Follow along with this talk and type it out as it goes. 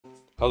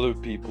Hello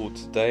people,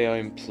 today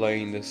I'm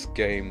playing this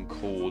game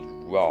called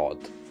Rod.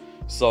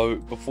 So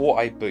before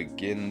I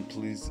begin,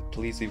 please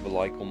leave a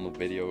like on the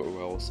video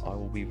or else I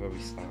will be very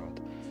sad.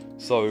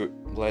 So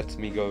let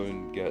me go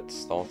and get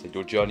started.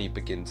 Your journey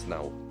begins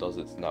now. Does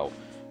it now?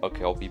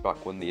 Okay, I'll be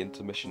back when the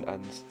intermission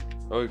ends.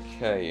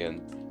 Okay,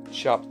 and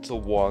chapter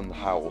 1,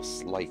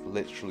 house. Like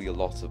literally a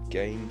lot of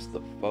games.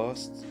 The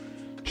first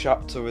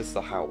chapter is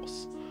the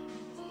house.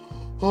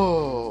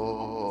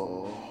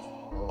 Oh.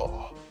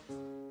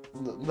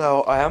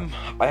 Now,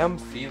 I am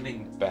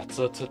feeling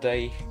better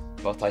today,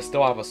 but I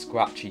still have a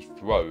scratchy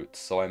throat,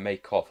 so I may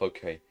cough.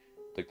 Okay,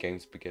 the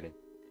game's beginning.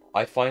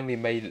 I finally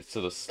made it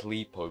to the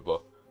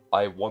sleepover.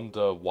 I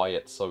wonder why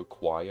it's so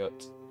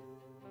quiet.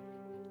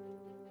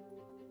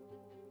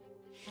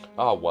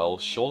 Ah well,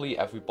 surely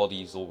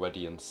everybody's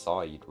already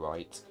inside,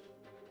 right?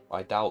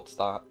 I doubt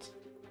that.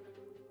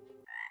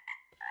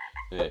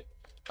 Yeah,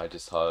 I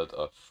just heard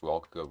a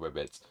frog go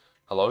ribbit.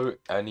 Hello,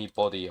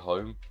 anybody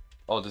home?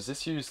 Oh, does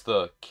this use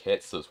the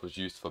kits that was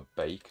used for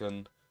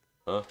bacon?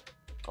 Huh?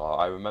 Oh,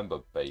 I remember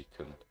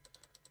bacon.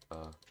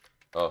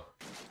 Oh,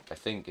 I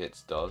think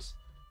it does.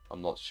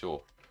 I'm not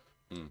sure.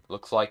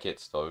 Looks like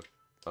it's though.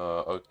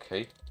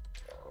 Okay.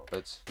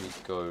 Let me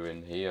go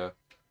in here.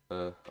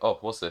 Oh,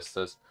 what's this?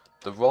 There's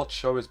the Rod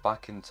Show is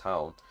back in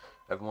town.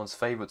 Everyone's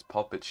favourite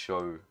puppet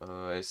show.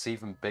 It's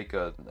even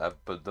bigger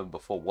than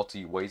before. What are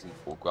you waiting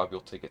for? Grab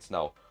your tickets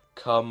now.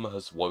 Cum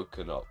has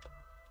woken up.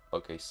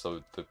 Okay,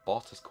 so the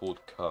bot is called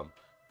Cum.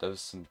 There's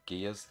some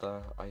gears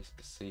there, I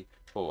see.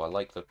 Oh, I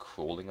like the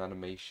crawling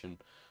animation.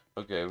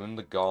 Okay, I'm in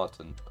the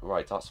garden.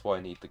 Right, that's why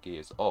I need the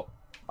gears. Oh,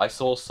 I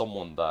saw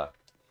someone there.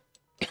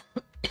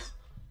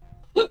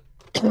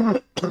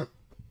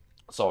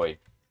 Sorry.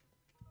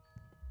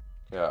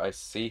 Yeah, I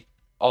see.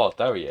 Oh,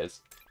 there he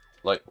is.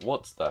 Like,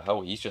 what the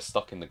hell? He's just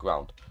stuck in the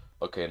ground.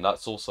 Okay, and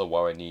that's also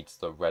where I need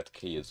the red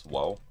key as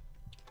well.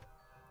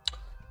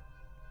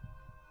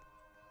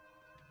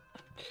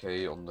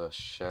 Okay, on the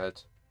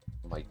shed.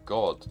 Oh my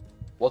god.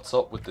 What's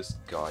up with this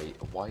guy?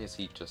 Why is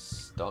he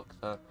just stuck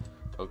there?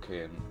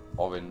 Okay, an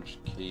orange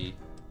key.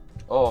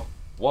 Oh,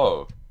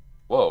 whoa.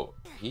 Whoa.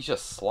 He's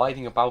just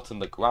sliding about in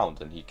the ground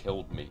and he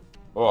killed me.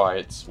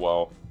 Alright,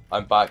 well,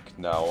 I'm back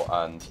now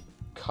and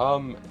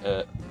come...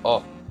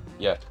 oh,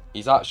 yeah.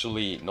 He's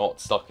actually not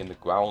stuck in the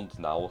ground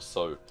now,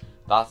 so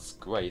that's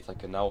great. I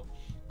can now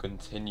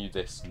continue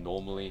this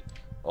normally.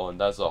 Oh, and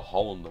there's a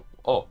hole in the...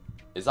 Oh,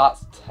 is that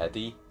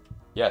Teddy?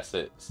 Yes,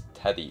 it's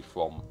Teddy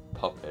from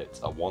Puppet.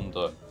 I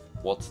wonder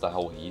what the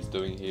hell he's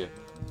doing here.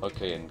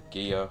 Okay, and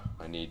gear,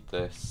 I need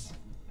this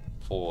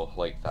for,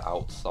 like, the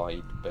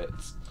outside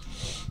bits.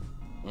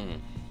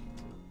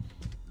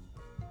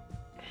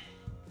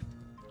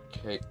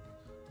 Okay,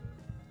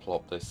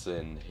 plop this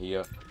in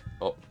here.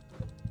 Oh,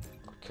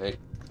 okay.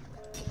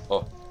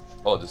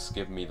 Oh, just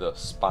give me the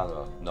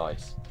spanner.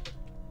 Nice.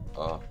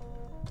 I'll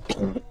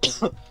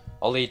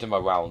lead him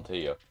around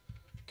here.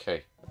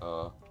 Okay,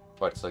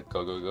 right, so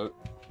go.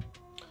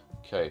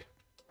 Okay.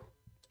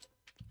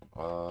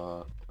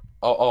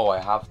 Oh, I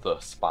have the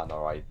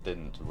spanner. I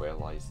didn't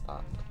realize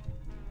that.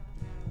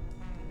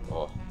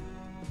 Oh,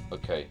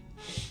 okay.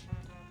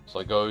 So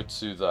I go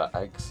to the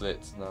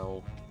exit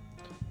now.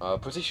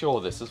 Pretty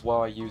sure this is where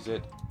I use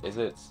it. Is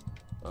it?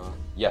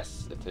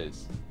 Yes, it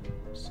is.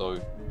 So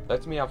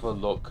let me have a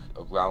look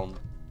around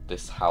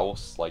this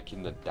house, like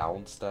in the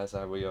downstairs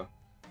area.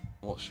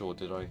 I'm not sure,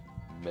 did I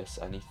miss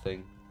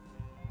anything?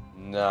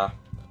 Nah,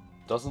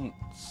 doesn't...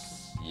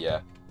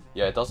 Yeah,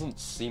 it doesn't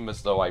seem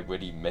as though I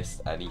really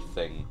missed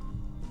anything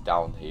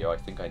down here. I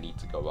think I need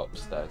to go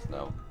upstairs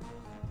now.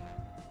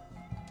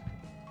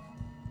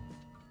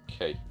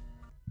 Okay.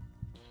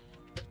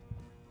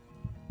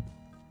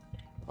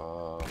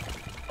 Oh,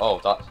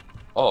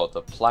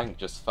 the plank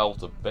just fell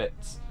to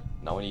bits.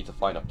 Now I need to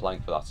find a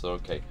plank for that, so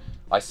okay.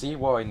 I see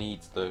where I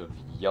need the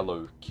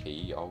yellow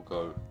key. I'll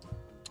go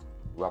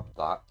grab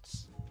that.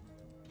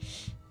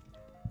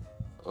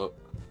 Oh,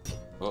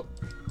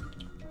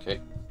 okay.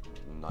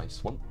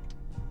 Nice one.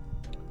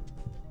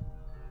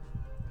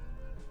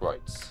 Right.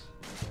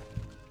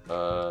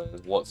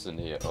 What's in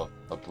here? Oh,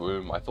 a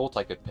broom. I thought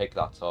I could pick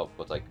that up,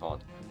 but I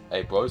can't.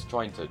 Hey, bro's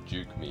trying to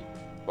juke me.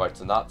 Right,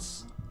 and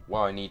that's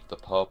where I need the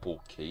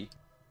purple key.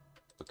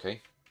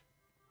 Okay.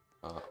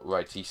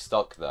 Right, he's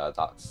stuck there.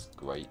 That's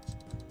great.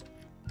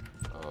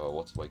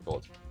 What have I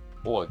got?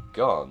 Oh, a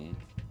gun?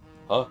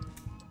 Huh?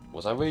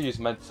 Was I really just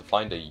meant to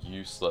find a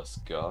useless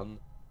gun?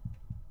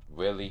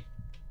 Really?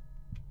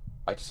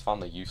 I just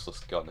found a useless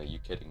gun. Are you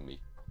kidding me?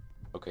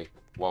 Okay,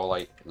 well,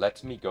 like,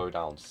 let me go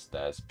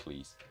downstairs,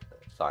 please.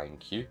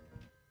 Thank you.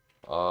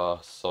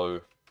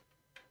 So...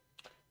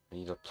 I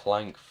need a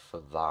plank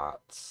for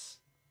that.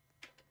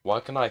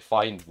 Where can I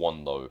find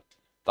one, though?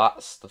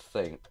 That's the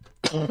thing.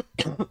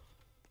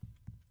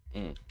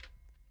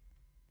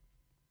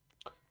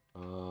 I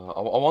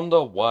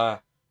wonder where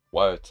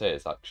it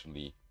is,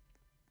 actually.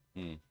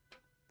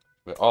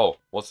 Oh,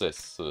 what's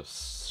this? A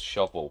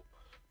shovel.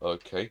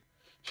 Okay,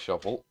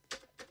 shovel.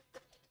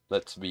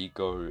 Let me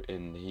go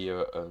in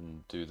here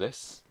and do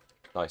this.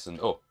 Nice, and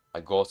oh, I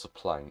got a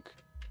plank.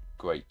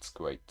 great,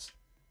 great.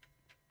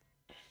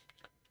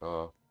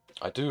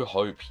 I do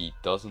hope he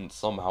doesn't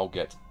somehow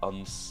get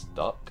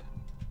unstuck.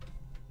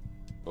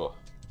 Oh.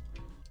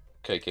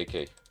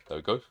 Okay. There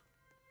we go.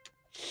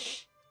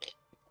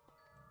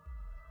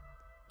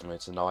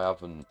 Alright, so now I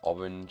have an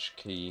orange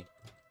key.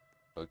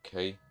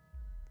 Okay.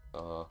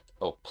 Oh,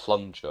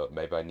 plunger.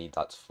 Maybe I need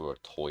that for a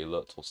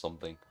toilet or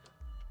something.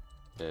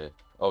 Yeah.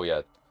 Oh,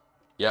 yeah.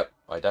 Yep,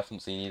 I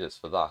definitely need it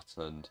for that.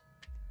 And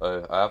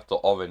I have the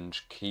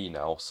orange key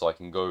now, so I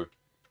can go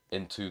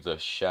into the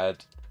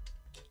shed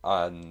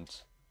and...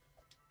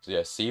 So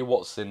yeah, see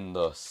what's in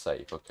the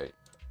safe. Okay.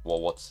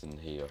 Well, what's in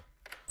here?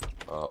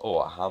 Oh,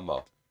 a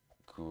hammer.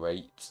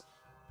 Great.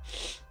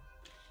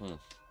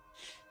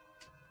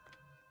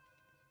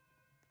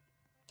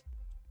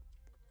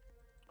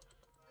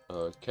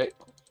 Okay.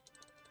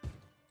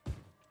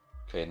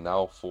 Okay,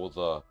 now for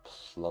the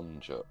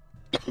plunger.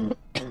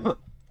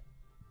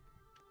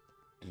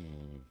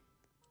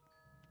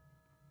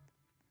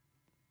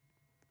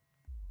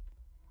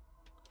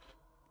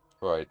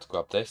 Right,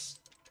 grab this.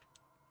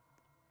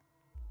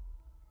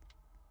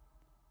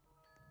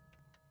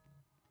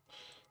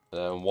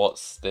 Then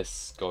what's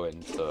this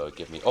going to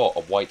give me? Oh,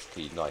 a white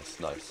key. Nice,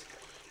 nice.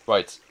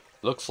 Right,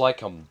 looks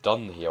like I'm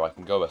done here. I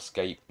can go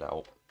escape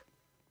now.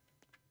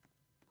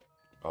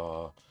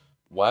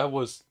 Where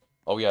was...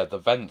 Oh yeah, the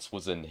vents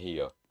was in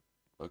here.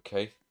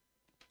 Okay.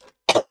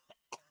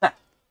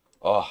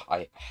 Oh,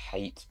 I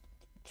hate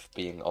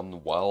being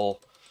unwell.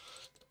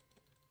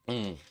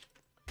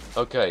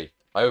 Okay,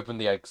 I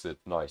opened the exit.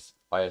 Nice.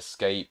 I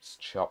escaped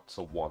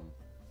chapter 1.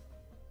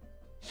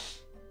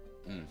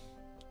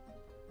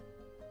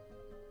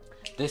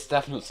 This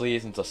definitely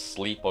isn't a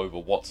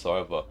sleepover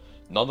whatsoever.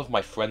 None of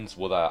my friends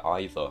were there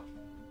either.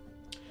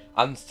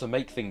 And to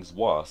make things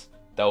worse,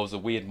 there was a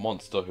weird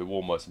monster who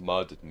almost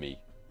murdered me.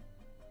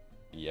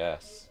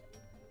 Yes.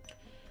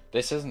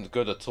 This isn't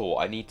good at all.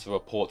 I need to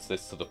report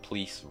this to the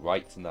police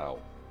right now.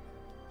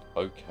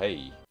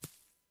 Okay.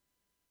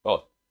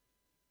 Oh.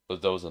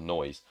 But there was a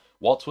noise.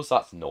 What was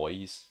that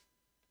noise?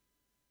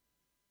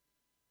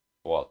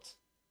 What?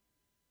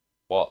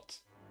 What?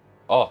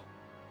 Oh.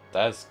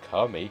 There's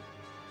Kermit.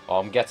 Oh,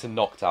 I'm getting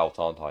knocked out,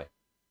 aren't I?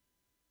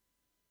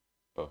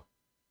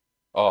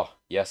 Oh,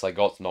 yes, I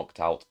got knocked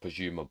out,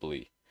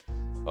 presumably.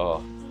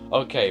 Oh,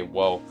 okay,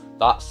 well,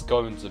 that's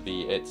going to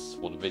be it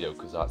for the video,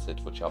 because that's it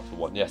for chapter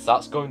 1. Yes,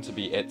 that's going to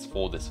be it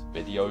for this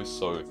video,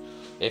 so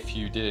if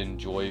you did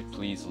enjoy,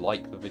 please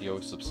like the video,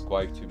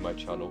 subscribe to my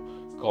channel,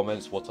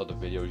 comment what other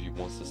videos you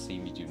want to see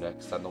me do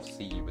next, and I'll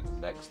see you in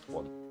the next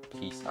one.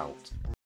 Peace out.